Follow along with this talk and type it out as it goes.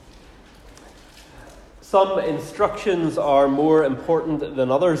Some instructions are more important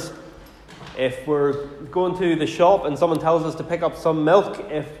than others. If we're going to the shop and someone tells us to pick up some milk,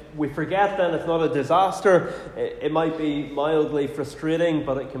 if we forget, then it's not a disaster. It might be mildly frustrating,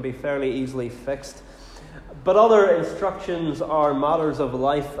 but it can be fairly easily fixed. But other instructions are matters of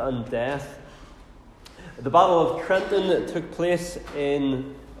life and death. The Battle of Trenton took place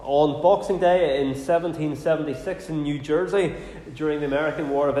on Boxing Day in 1776 in New Jersey during the American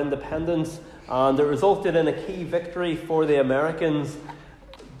War of Independence, and it resulted in a key victory for the Americans.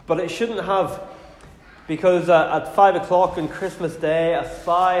 But it shouldn't have, because at 5 o'clock on Christmas Day, a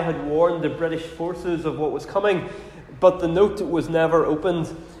spy had warned the British forces of what was coming, but the note was never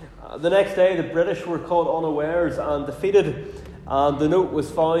opened. The next day, the British were caught unawares and defeated, and the note was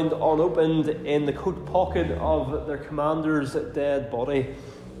found unopened in the coat pocket of their commander's dead body.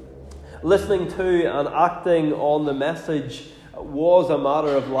 Listening to and acting on the message was a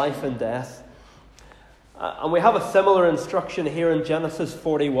matter of life and death. And we have a similar instruction here in Genesis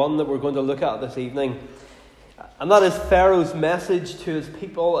 41 that we're going to look at this evening. And that is Pharaoh's message to his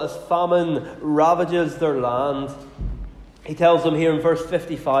people as famine ravages their land. He tells them here in verse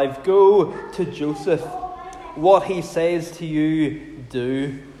 55, "Go to Joseph. What he says to you,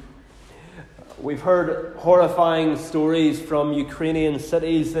 do." We've heard horrifying stories from Ukrainian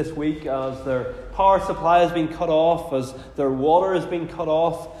cities this week as their power supply has been cut off, as their water has been cut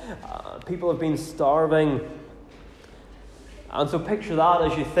off. People have been starving. And so picture that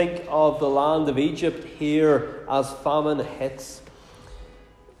as you think of the land of Egypt here as famine hits.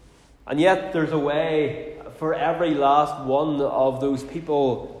 And yet there's a way for every last one of those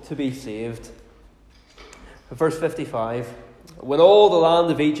people to be saved. Verse 55. "When all the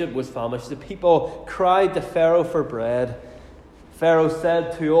land of Egypt was famished, the people cried to Pharaoh for bread. Pharaoh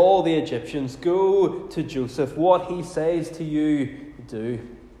said to all the Egyptians, 'Go to Joseph. What he says to you, do.'"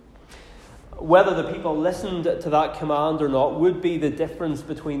 Whether the people listened to that command or not would be the difference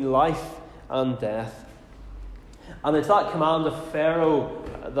between life and death. And it's that command of Pharaoh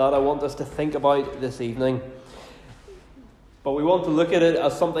that I want us to think about this evening. But we want to look at it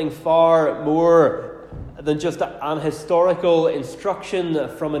as something far more than just an historical instruction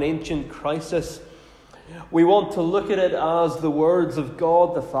from an ancient crisis. We want to look at it as the words of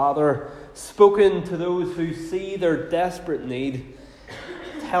God the Father, spoken to those who see their desperate need,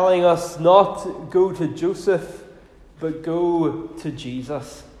 telling us not go to Joseph, but go to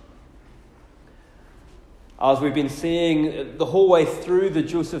Jesus. As we've been seeing the whole way through the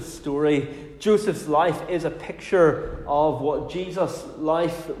Joseph story, Joseph's life is a picture of what Jesus'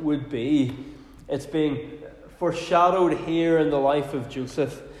 life would be. It's being foreshadowed here in the life of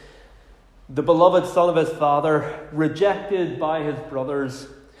Joseph, the beloved son of his father, rejected by his brothers,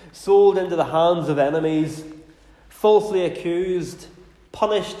 sold into the hands of enemies, falsely accused,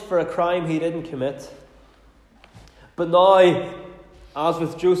 punished for a crime he didn't commit. But now, as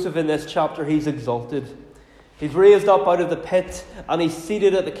with Joseph in this chapter, he's exalted. He's raised up out of the pit and he's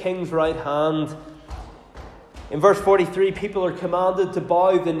seated at the king's right hand. In verse 43, people are commanded to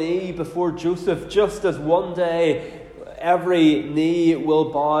bow the knee before Joseph, just as one day every knee will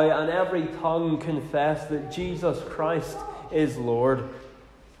bow and every tongue confess that Jesus Christ is Lord.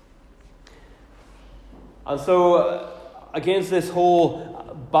 And so, against this whole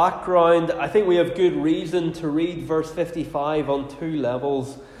background, I think we have good reason to read verse 55 on two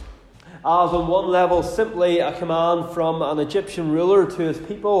levels. As on one level, simply a command from an Egyptian ruler to his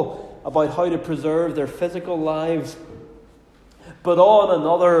people about how to preserve their physical lives. But on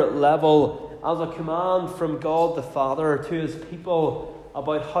another level, as a command from God the Father to his people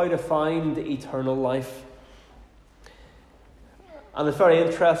about how to find eternal life. And it's very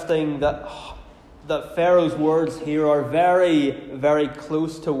interesting that Pharaoh's words here are very, very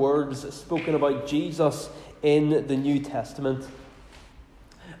close to words spoken about Jesus in the New Testament.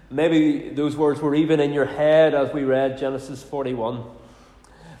 Maybe those words were even in your head as we read Genesis 41.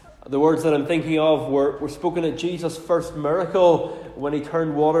 The words that I'm thinking of were spoken at Jesus' first miracle when he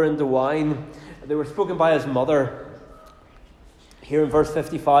turned water into wine. They were spoken by his mother. Here in verse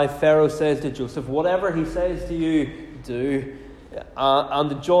 55, Pharaoh says to Joseph, "Whatever he says to you, do."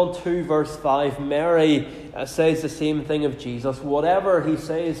 And in John 2 verse 5, Mary says the same thing of Jesus. "Whatever he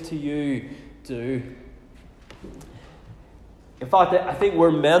says to you, do." In fact, I think we're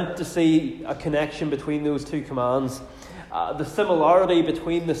meant to see a connection between those two commands. The similarity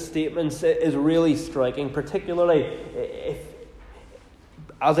between the statements is really striking, particularly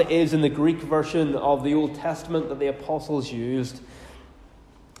as it is in the Greek version of the Old Testament that the apostles used.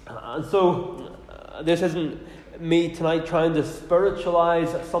 And so this isn't me tonight trying to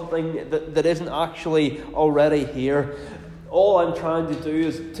spiritualize something that isn't actually already here. All I'm trying to do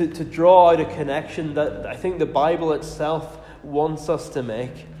is to draw out a connection that I think the Bible itself wants us to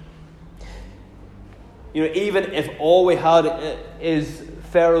make. Even if all we had is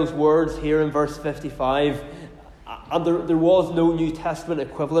Pharaoh's words here in verse 55, and there was no New Testament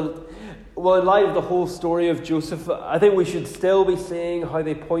equivalent, well, in light of the whole story of Joseph, I think we should still be seeing how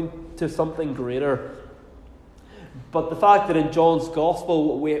they point to something greater. But the fact that in John's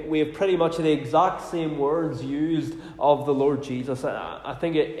Gospel we have pretty much the exact same words used of the Lord Jesus, I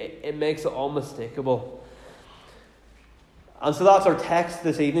think it makes it unmistakable. And so that's our text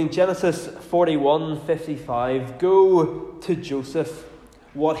this evening, Genesis 41:55. Go to Joseph,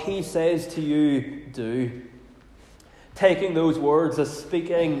 what he says to you, do. Taking those words as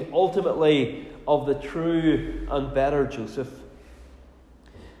speaking ultimately of the true and better Joseph.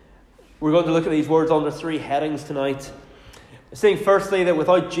 We're going to look at these words under three headings tonight. Saying firstly that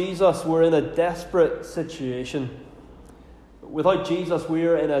without Jesus we're in a desperate situation. Without Jesus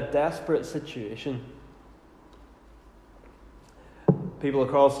we're in a desperate situation. People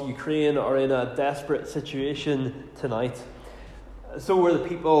across Ukraine are in a desperate situation tonight. So were the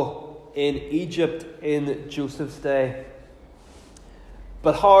people in Egypt in Joseph's day.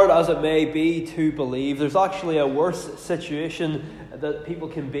 But hard as it may be to believe, there's actually a worse situation that people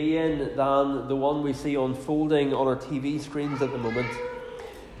can be in than the one we see unfolding on our TV screens at the moment.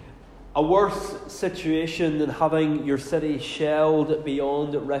 A worse situation than having your city shelled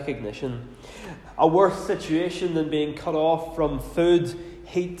beyond recognition. A worse situation than being cut off from food,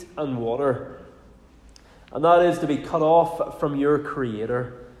 heat and water. And that is to be cut off from your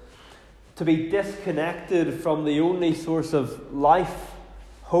Creator. To be disconnected from the only source of life,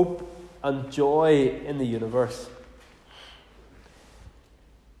 hope and joy in the universe.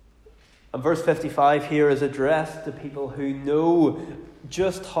 And verse 55 here is addressed to people who know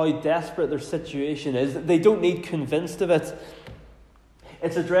just how desperate their situation is. They don't need convinced of it.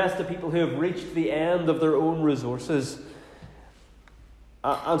 It's addressed to people who have reached the end of their own resources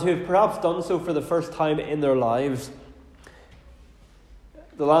and who have perhaps done so for the first time in their lives.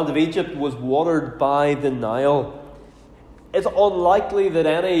 The land of Egypt was watered by the Nile. It's unlikely that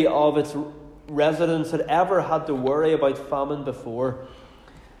any of its residents had ever had to worry about famine before.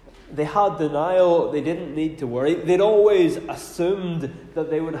 They had the Nile, they didn't need to worry. They'd always assumed that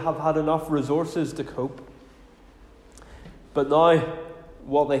they would have had enough resources to cope. But now,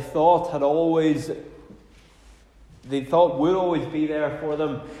 what they thought would always be there for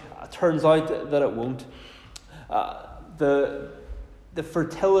them, turns out that it won't. The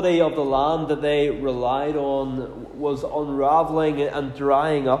fertility of the land that they relied on was unraveling and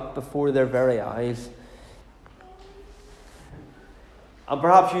drying up before their very eyes. And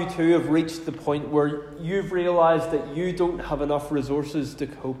perhaps you too have reached the point where you've realised that you don't have enough resources to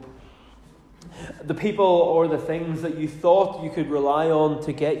cope. The people or the things that you thought you could rely on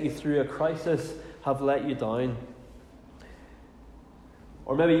to get you through a crisis have let you down.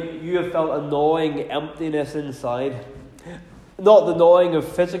 Or maybe you have felt a gnawing emptiness inside. Not the gnawing of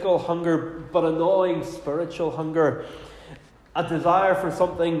physical hunger, but a gnawing spiritual hunger. A desire for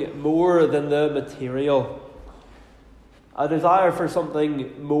something more than the material. A desire for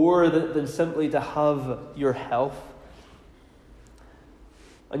something more than simply to have your health.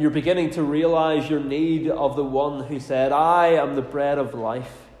 And you're beginning to realize your need of the one who said, I am the bread of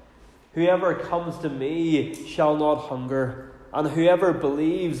life. Whoever comes to me shall not hunger, and whoever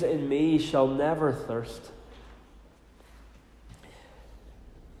believes in me shall never thirst.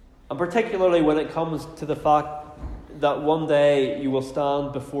 And particularly when it comes to the fact that one day you will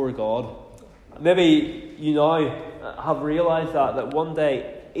stand before God. Maybe you now have realised that one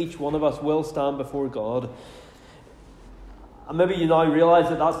day each one of us will stand before God. And maybe you now realise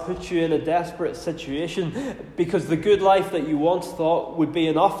that puts you in a desperate situation because the good life that you once thought would be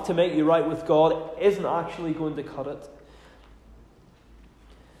enough to make you right with God isn't actually going to cut it.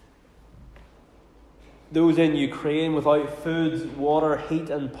 Those in Ukraine without food, water, heat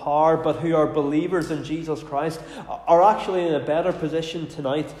and power, but who are believers in Jesus Christ, are actually in a better position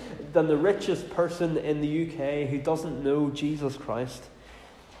tonight than the richest person in the UK who doesn't know Jesus Christ.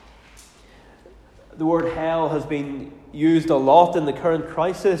 The word hell has been used a lot in the current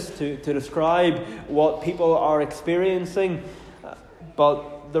crisis to describe what people are experiencing,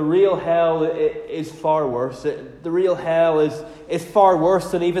 but the real hell is far worse. The real hell is far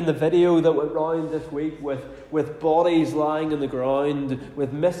worse than even the video that went round this week with bodies lying on the ground,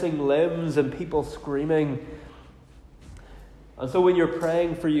 with missing limbs and people screaming. And so when you're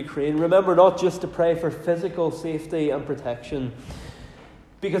praying for Ukraine, remember not just to pray for physical safety and protection.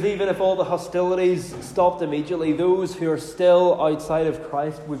 Because even if all the hostilities stopped immediately, those who are still outside of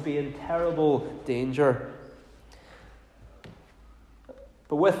Christ would be in terrible danger.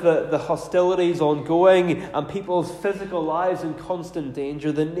 But with the hostilities ongoing and people's physical lives in constant danger,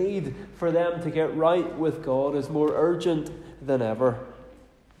 the need for them to get right with God is more urgent than ever.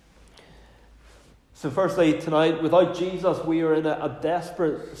 So firstly, tonight, without Jesus, we are in a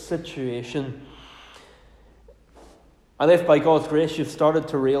desperate situation. And if by God's grace you've started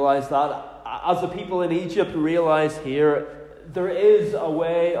to realise that, as the people in Egypt realise here, there is a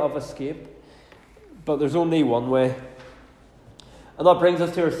way of escape, but there's only one way. And that brings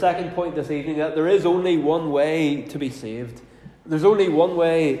us to our second point this evening, that there is only one way to be saved. There's only one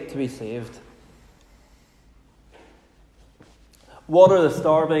way to be saved. What are the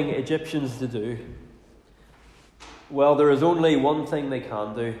starving Egyptians to do? Well, there is only one thing they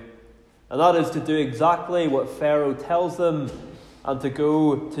can do, and that is to do exactly what Pharaoh tells them and to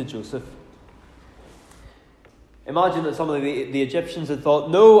go to Joseph. Imagine that some of the Egyptians had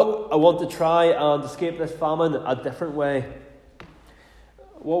thought, no, I want to try and escape this famine a different way.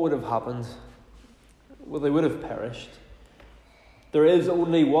 What would have happened? Well, they would have perished. There is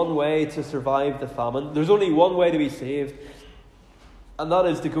only one way to survive the famine. There's only one way to be saved, and that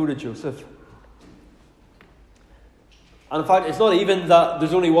is to go to Joseph. And in fact, it's not even that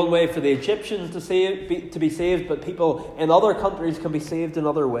there's only one way for the Egyptians to be saved, but people in other countries can be saved in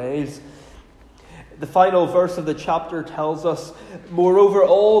other ways. The final verse of the chapter tells us, moreover,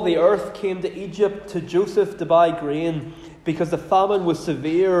 all the earth came to Egypt to Joseph to buy grain, because the famine was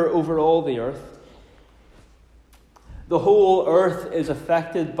severe over all the earth. The whole earth is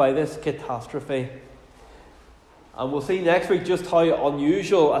affected by this catastrophe. And we'll see next week just how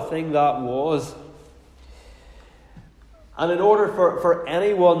unusual a thing that was. And in order for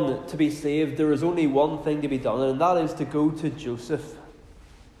anyone to be saved, there is only one thing to be done, and that is to go to Joseph.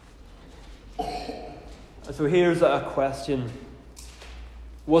 So here's a question.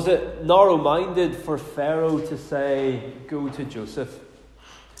 Was it narrow-minded for Pharaoh to say, go to Joseph?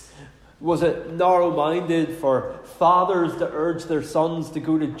 Was it narrow-minded for fathers to urge their sons to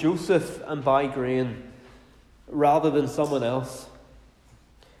go to Joseph and buy grain rather than someone else?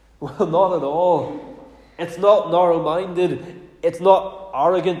 Well, not at all. It's not narrow-minded. It's not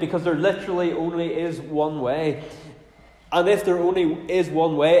arrogant, because there literally only is one way. And if there only is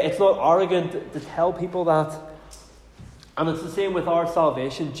one way, it's not arrogant to tell people that. And it's the same with our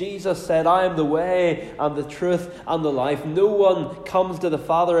salvation. Jesus said, I am the way and the truth and the life. No one comes to the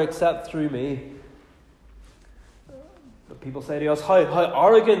Father except through me. But people say to us, how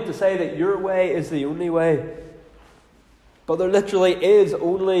arrogant to say that your way is the only way. But there literally is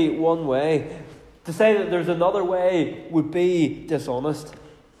only one way. To say that there's another way would be dishonest.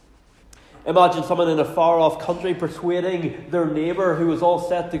 Imagine someone in a far-off country persuading their neighbour who was all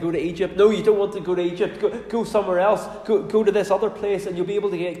set to go to Egypt. No, you don't want to go to Egypt. Go somewhere else. Go to this other place and you'll be able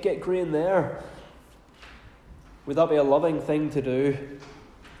to get grain there. Would that be a loving thing to do?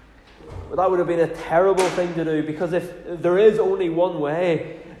 Well, that would have been a terrible thing to do, because if there is only one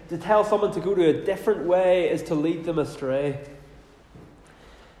way, to tell someone to go to a different way is to lead them astray.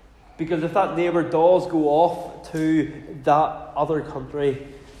 Because if that neighbour does go off to that other country,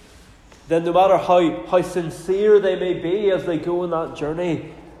 then no matter how sincere they may be as they go on that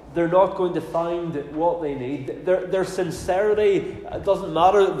journey, they're not going to find what they need. Their sincerity doesn't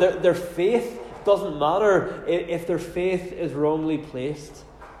matter. Their faith doesn't matter if their faith is wrongly placed,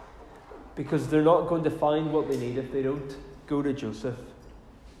 because they're not going to find what they need if they don't go to Joseph.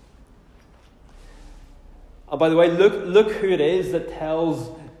 And by the way, look who it is that tells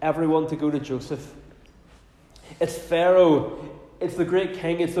everyone to go to Joseph. It's Pharaoh. It's the great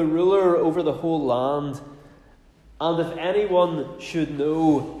king. It's the ruler over the whole land. And if anyone should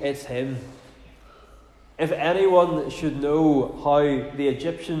know, it's him. If anyone should know how the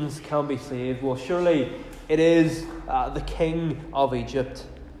Egyptians can be saved, well, surely it is the king of Egypt.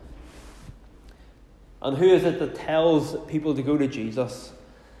 And who is it that tells people to go to Jesus?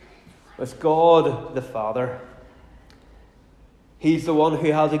 It's God the Father. He's the one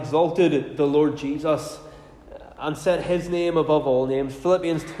who has exalted the Lord Jesus and set his name above all names.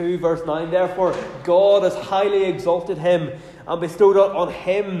 Philippians 2 verse 9, therefore God has highly exalted him and bestowed on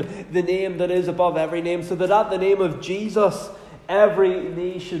him the name that is above every name, so that at the name of Jesus every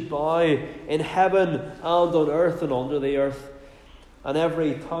knee should bow in heaven and on earth and under the earth, and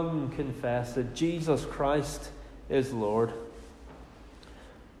every tongue confess that Jesus Christ is Lord.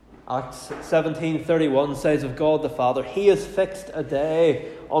 Acts 17:31 says of God the Father, he has fixed a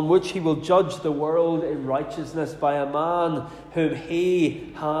day on which he will judge the world in righteousness by a man whom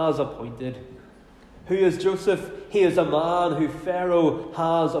he has appointed. Who is Joseph? He is a man who Pharaoh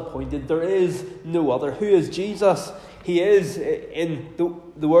has appointed. There is no other. Who is Jesus? He is, in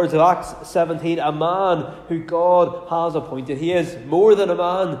the words of Acts 17, a man who God has appointed. He is more than a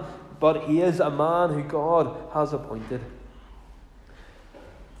man, but he is a man who God has appointed.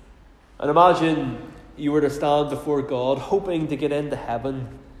 And imagine you were to stand before God, hoping to get into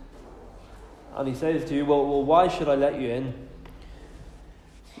heaven. And he says to you, well, why should I let you in?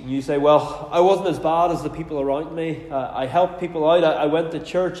 And you say, well, I wasn't as bad as the people around me. I helped people out. I went to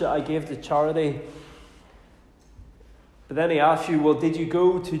church. I gave to charity. But then he asks you, well, did you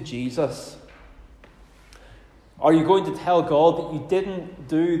go to Jesus? Are you going to tell God that you didn't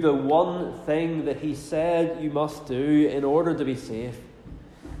do the one thing that he said you must do in order to be safe,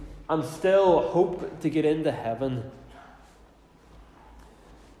 and still hope to get into heaven?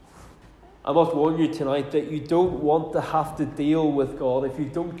 I must warn you tonight that you don't want to have to deal with God if you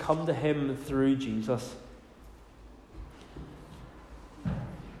don't come to him through Jesus.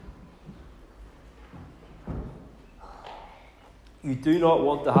 You do not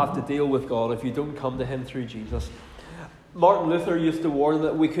want to have to deal with God if you don't come to him through Jesus. Martin Luther used to warn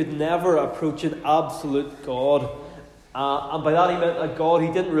that we could never approach an absolute God. And by that he meant a God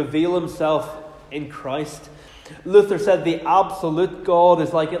who didn't reveal himself in Christ. Luther said the absolute God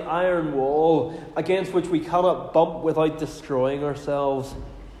is like an iron wall against which we cannot bump without destroying ourselves.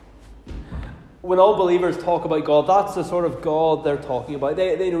 When all believers talk about God, that's the sort of God they're talking about.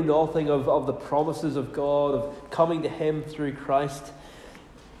 They know nothing of the promises of God, of coming to him through Christ.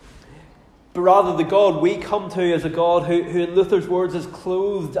 But rather the God we come to is a God who in Luther's words is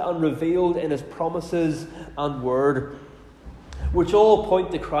clothed and revealed in his promises and word, which all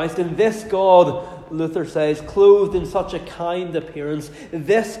point to Christ. And this God, Luther says, clothed in such a kind appearance,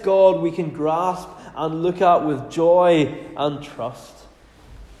 this God we can grasp and look at with joy and trust.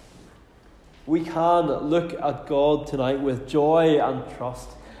 We can look at God tonight with joy and trust,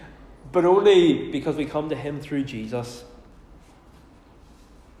 but only because we come to him through Jesus.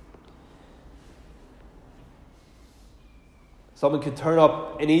 Someone could turn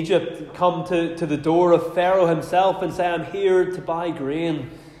up in Egypt, come to the door of Pharaoh himself and say, I'm here to buy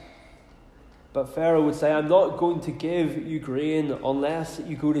grain. But Pharaoh would say, I'm not going to give you grain unless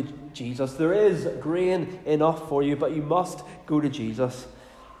you go to Jesus. There is grain enough for you, but you must go to Jesus.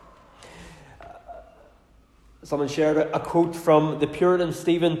 Someone shared a quote from the Puritan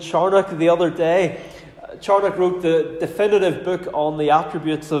Stephen Charnock the other day. Charnock wrote the definitive book on the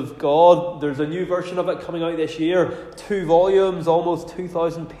attributes of God. There's a new version of it coming out this year. 2 volumes, almost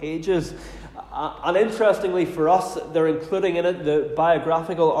 2,000 pages. And interestingly for us, they're including in it the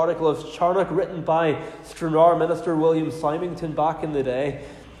biographical article of Charnock written by Stranraer minister William Symington back in the day.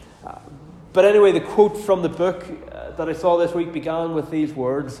 But anyway, the quote from the book that I saw this week began with these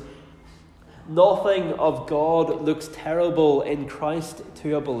words: nothing of God looks terrible in Christ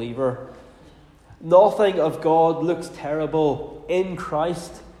to a believer. Nothing of God looks terrible in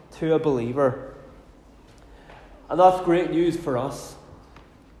Christ to a believer. And that's great news for us.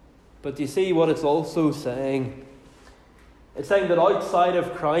 But do you see what it's also saying? It's saying that outside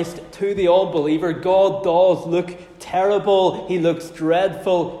of Christ, to the unbeliever, God does look terrible. He looks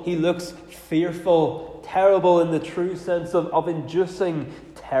dreadful. He looks fearful. Terrible in the true sense of inducing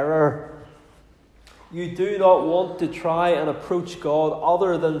terror. You do not want to try and approach God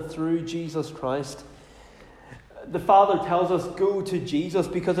other than through Jesus Christ. The Father tells us, go to Jesus,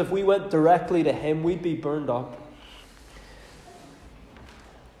 because if we went directly to him, we'd be burned up.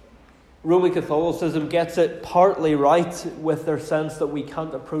 Roman Catholicism gets it partly right with their sense that we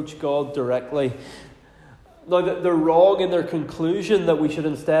can't approach God directly. Now, they're wrong in their conclusion that we should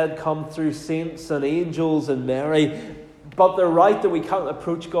instead come through saints and angels and Mary, but they're right that we can't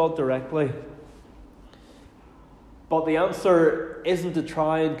approach God directly. But the answer isn't to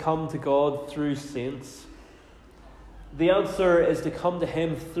try and come to God through saints. The answer is to come to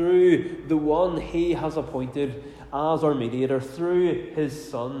him through the one he has appointed as our mediator, through his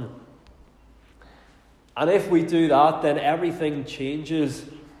Son. And if we do that, then everything changes.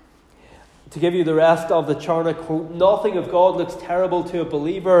 To give you the rest of the Charnock quote, nothing of God looks terrible to a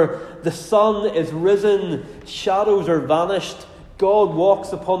believer. The sun is risen, shadows are vanished, God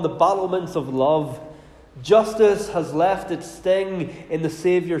walks upon the battlements of love. Justice has left its sting in the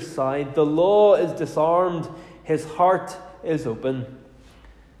Saviour's side. The law is disarmed. His heart is open.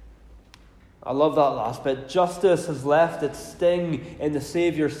 I love that last bit. Justice has left its sting in the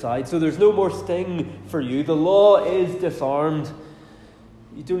Saviour's side. So there's no more sting for you. The law is disarmed.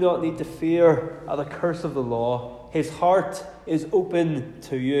 You do not need to fear the curse of the law. His heart is open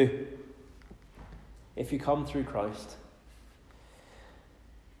to you if you come through Christ.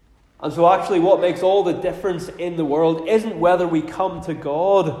 And so actually what makes all the difference in the world isn't whether we come to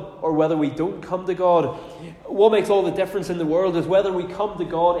God or whether we don't come to God. What makes all the difference in the world is whether we come to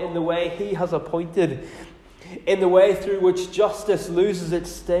God in the way He has appointed, in the way through which justice loses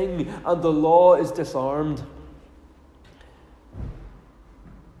its sting and the law is disarmed.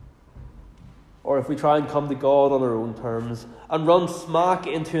 Or if we try and come to God on our own terms and run smack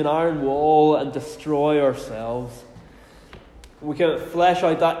into an iron wall and destroy ourselves. We can flesh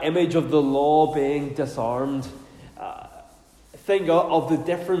out that image of the law being disarmed. Think of the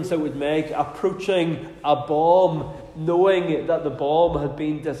difference it would make approaching a bomb, knowing that the bomb had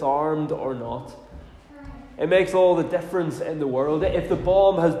been disarmed or not. It makes all the difference in the world. If the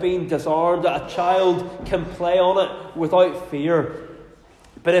bomb has been disarmed, a child can play on it without fear.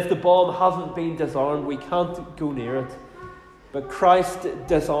 But if the bomb hasn't been disarmed, we can't go near it. But Christ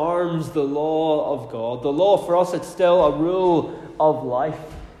disarms the law of God. The law for us, it's still a rule of life,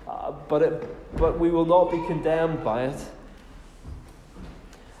 but we will not be condemned by it.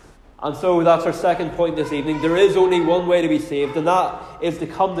 And so that's our second point this evening. There is only one way to be saved, and that is to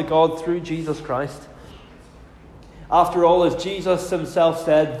come to God through Jesus Christ. After all, as Jesus himself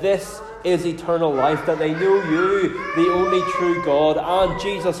said, this is eternal life, that they know you, the only true God, and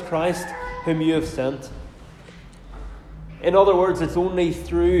Jesus Christ, whom you have sent. In other words, it's only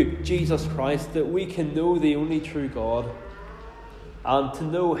through Jesus Christ that we can know the only true God. And to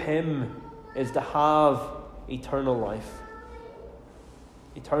know Him is to have eternal life.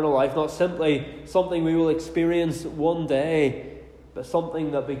 Eternal life, not simply something we will experience one day, but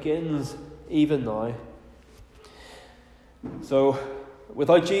something that begins even now. So,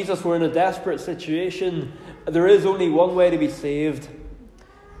 without Jesus, we're in a desperate situation. There is only one way to be saved.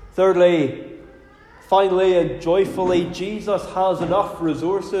 Thirdly, finally and joyfully, Jesus has enough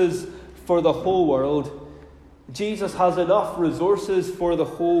resources for the whole world. Jesus has enough resources for the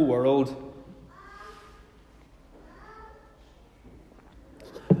whole world.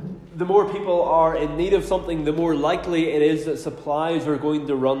 The more people are in need of something, the more likely it is that supplies are going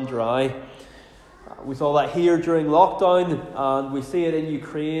to run dry. We saw that here during lockdown, and we see it in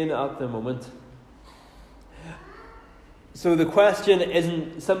Ukraine at the moment. So the question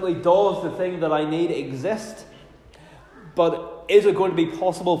isn't simply, does the thing that I need exist? But is it going to be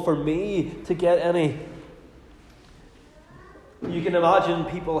possible for me to get any? You can imagine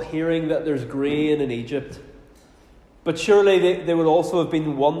people hearing that there's grain in Egypt. But surely they would also have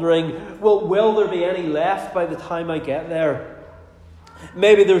been wondering, well, will there be any left by the time I get there?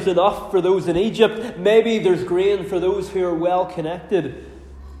 Maybe there's enough for those in Egypt. Maybe there's grain for those who are well connected.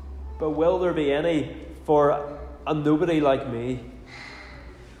 But will there be any for a nobody like me?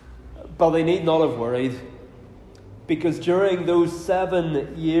 But they need not have worried, because during those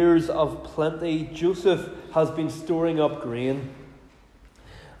 7 years of plenty, Joseph has been storing up grain.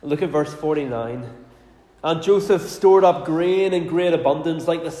 Look at verse 49. And Joseph stored up grain in great abundance,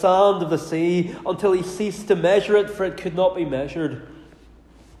 like the sand of the sea, until he ceased to measure it, for it could not be measured.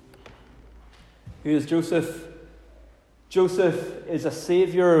 Who is Joseph? Joseph is a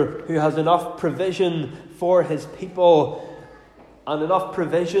saviour who has enough provision for his people and enough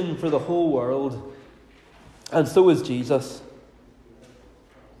provision for the whole world. And so is Jesus.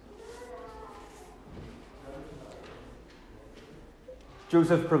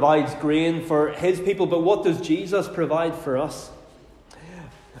 Joseph provides grain for his people, but what does Jesus provide for us?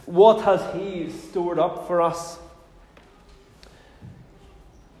 What has he stored up for us?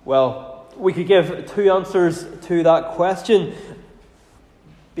 Well, we could give two answers to that question,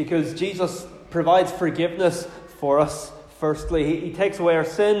 because Jesus provides forgiveness for us. Firstly, he takes away our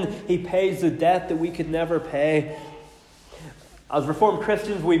sin. He pays the debt that we could never pay. As Reformed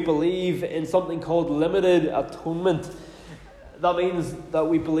Christians, we believe in something called limited atonement. That means that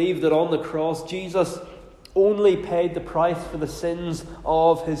we believe that on the cross, Jesus only paid the price for the sins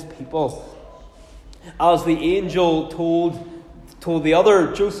of his people. As the angel told the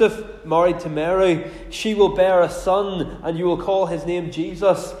other, Joseph, married to Mary, she will bear a son, and you will call his name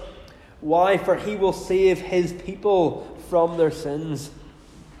Jesus. Why? For he will save his people from their sins.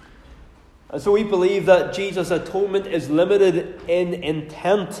 And so we believe that Jesus' atonement is limited in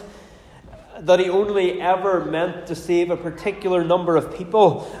intent, that he only ever meant to save a particular number of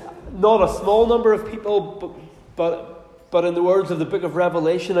people, not a small number of people, but in the words of the book of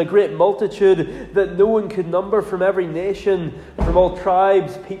Revelation, a great multitude that no one could number, from every nation, from all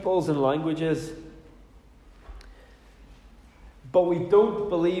tribes, peoples, and languages. But we don't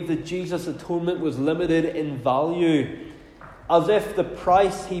believe that Jesus' atonement was limited in value, as if the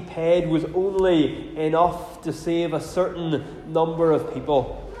price he paid was only enough to save a certain number of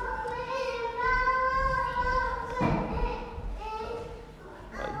people.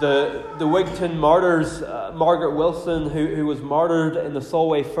 The Wigton martyrs, Margaret Wilson, who was martyred in the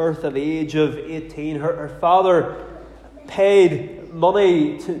Solway Firth at the age of 18, her father paid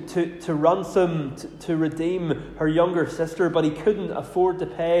money to ransom, to redeem her younger sister, but he couldn't afford to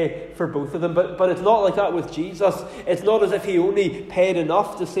pay for both of them. But it's not like that with Jesus. It's not as if he only paid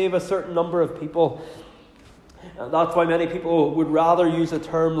enough to save a certain number of people. And that's why many people would rather use a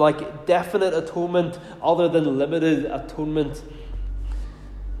term like definite atonement other than limited atonement.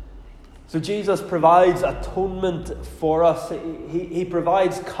 So Jesus provides atonement for us. He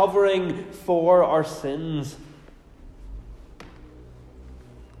provides covering for our sins.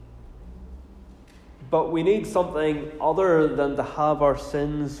 But we need something other than to have our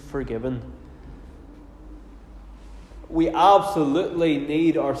sins forgiven. We absolutely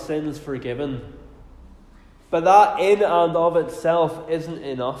need our sins forgiven. But that in and of itself isn't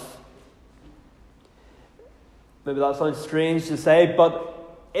enough. Maybe that sounds strange to say, but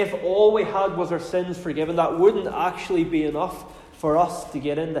if all we had was our sins forgiven, that wouldn't actually be enough for us to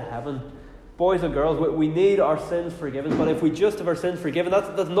get into heaven. Boys and girls, we need our sins forgiven, but if we just have our sins forgiven,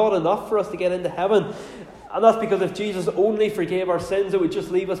 that's not enough for us to get into heaven. And that's because if Jesus only forgave our sins, it would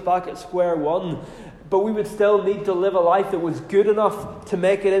just leave us back at square one. But we would still need to live a life that was good enough to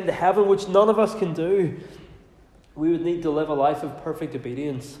make it into heaven, which none of us can do. We would need to live a life of perfect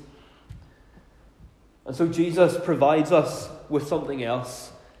obedience. And so Jesus provides us with something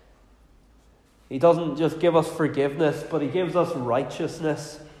else. He doesn't just give us forgiveness, but he gives us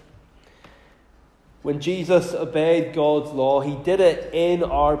righteousness. When Jesus obeyed God's law, he did it in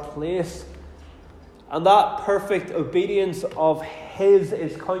our place. And that perfect obedience of his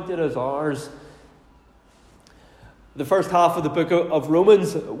is counted as ours. The first half of the book of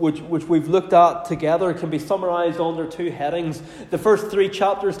Romans, which we've looked at together, can be summarised under two headings. The first 3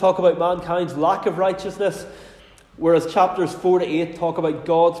 chapters talk about mankind's lack of righteousness, whereas chapters 4 to 8 talk about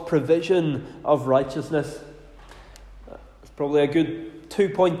God's provision of righteousness. It's probably a good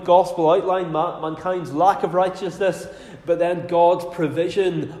 2-point gospel outline: mankind's lack of righteousness, but then God's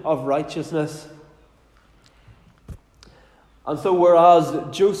provision of righteousness. And so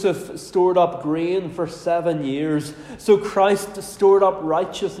whereas Joseph stored up grain for 7 years, so Christ stored up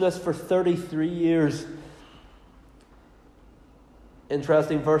righteousness for 33 years.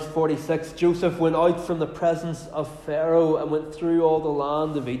 Interesting, verse 46, Joseph went out from the presence of Pharaoh and went through all the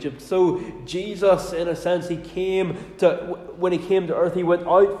land of Egypt. So Jesus, in a sense, when he came to earth, he went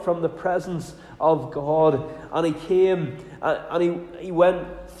out from the presence of God, and he came and he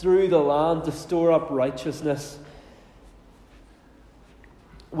went through the land to store up righteousness.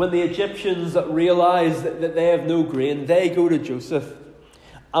 When the Egyptians realize that they have no grain, they go to Joseph.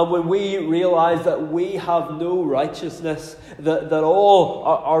 And when we realize that we have no righteousness, that all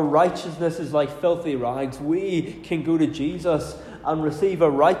our righteousness is like filthy rags, we can go to Jesus and receive a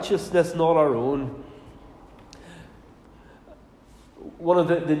righteousness not our own. One of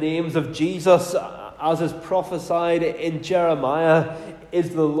the names of Jesus, as is prophesied in Jeremiah, is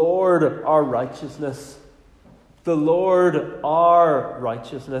the Lord our righteousness. The Lord our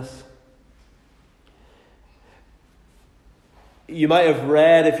righteousness. You might have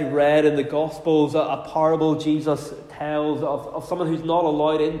read, if you've read in the Gospels, a parable Jesus tells of someone who's not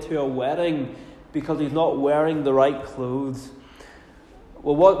allowed into a wedding because he's not wearing the right clothes.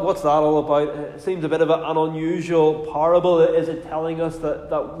 Well, what's that all about? It seems a bit of an unusual parable. Is it telling us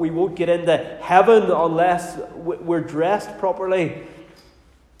that we won't get into heaven unless we're dressed properly?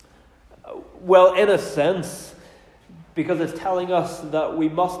 Well, in a sense, because it's telling us that we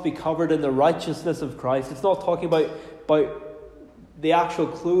must be covered in the righteousness of Christ. It's not talking about the actual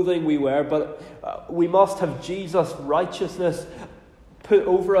clothing we wear, but we must have Jesus' righteousness put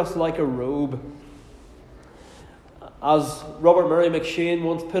over us like a robe. As Robert Murray McShane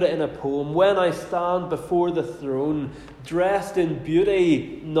once put it in a poem, "When I stand before the throne, dressed in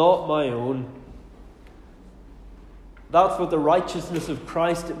beauty not my own." That's what the righteousness of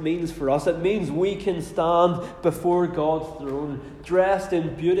Christ means for us. It means we can stand before God's throne, dressed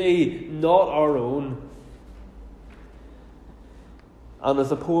in beauty not our own. And as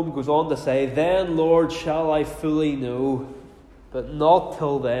the poem goes on to say, "Then, Lord, shall I fully know, but not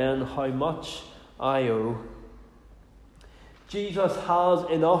till then, how much I owe." Jesus has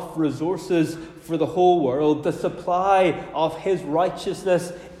enough resources for the whole world. The supply of his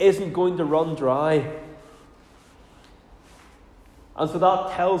righteousness isn't going to run dry. And so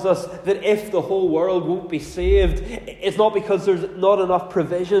that tells us that if the whole world won't be saved, it's not because there's not enough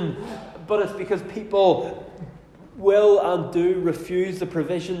provision, but it's because people will and do refuse the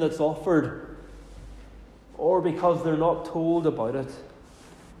provision that's offered, or because they're not told about it.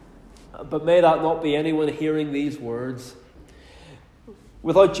 But may that not be anyone hearing these words.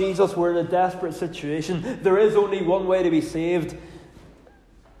 Without Jesus, we're in a desperate situation. There is only one way to be saved.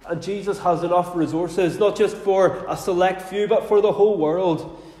 And Jesus has enough resources, not just for a select few, but for the whole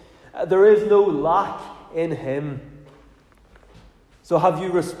world. There is no lack in him. So have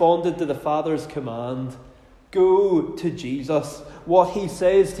you responded to the Father's command? Go to Jesus. What he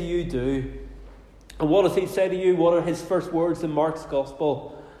says to you, do. And what does he say to you? What are his first words in Mark's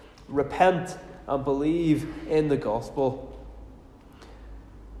Gospel? Repent and believe in the Gospel.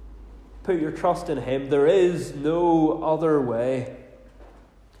 Put your trust in him. There is no other way.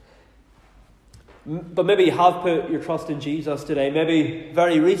 But maybe you have put your trust in Jesus today, maybe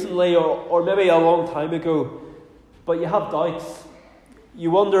very recently or maybe a long time ago, but you have doubts.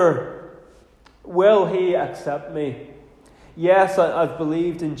 You wonder, will he accept me? Yes, I've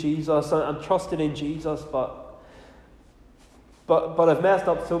believed in Jesus, I'm trusted in Jesus, but I've messed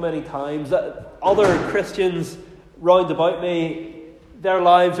up so many times that other Christians round about me, their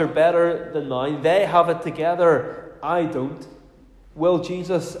lives are better than mine. They have it together. I don't. Will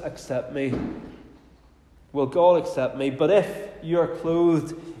Jesus accept me? Will God accept me? But if you're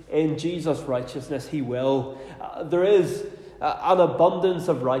clothed in Jesus' righteousness, he will. There is an abundance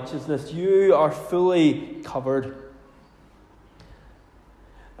of righteousness. You are fully covered.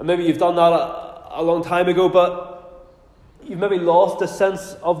 And maybe you've done that a long time ago, but you've maybe lost a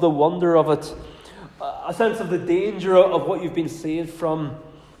sense of the wonder of it, a sense of the danger of what you've been saved from,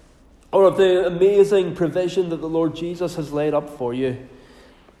 or of the amazing provision that the Lord Jesus has laid up for you.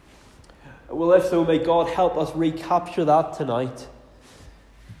 Well, if so, may God help us recapture that tonight,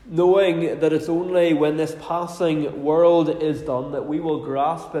 knowing that it's only when this passing world is done that we will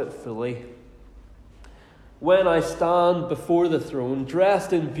grasp it fully. When I stand before the throne,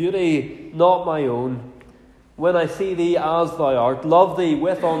 dressed in beauty not my own, when I see thee as thou art, love thee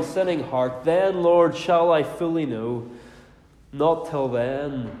with unsinning heart, then, Lord, shall I fully know, not till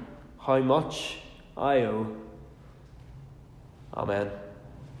then, how much I owe. Amen.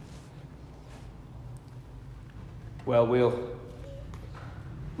 Well, we'll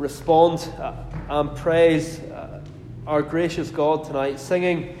respond and praise our gracious God tonight,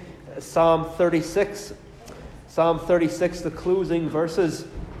 singing Psalm 36. Psalm 36, the closing verses.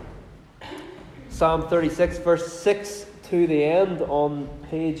 Psalm 36, verse 6 to the end on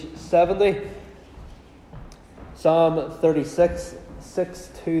page 70. Psalm 36, 6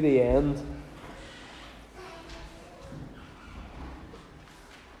 to the end.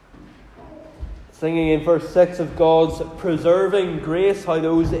 Singing in verse 6 of God's preserving grace, how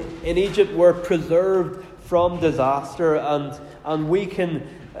those in Egypt were preserved from disaster, and we can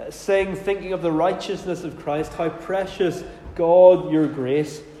sing thinking of the righteousness of Christ, how precious God your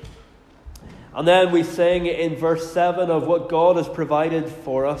grace. And then we sing in verse 7 of what God has provided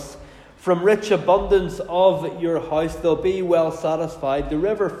for us. From rich abundance of your house they'll be well satisfied. The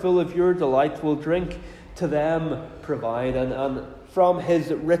river full of your delight will drink to them provide. And from his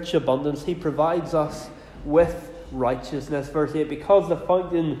rich abundance he provides us with righteousness. Verse 8, because the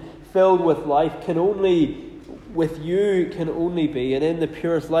fountain filled with life can only be, and in the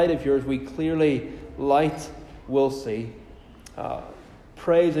purest light of yours we clearly light will see.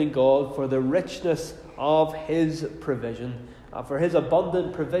 Praising God for the richness of his provision, for his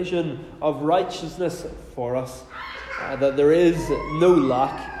abundant provision of righteousness for us, that there is no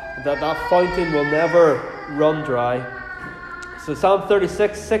lack, that fountain will never run dry. So Psalm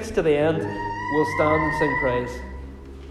 36, 6 to the end, we'll stand and sing praise.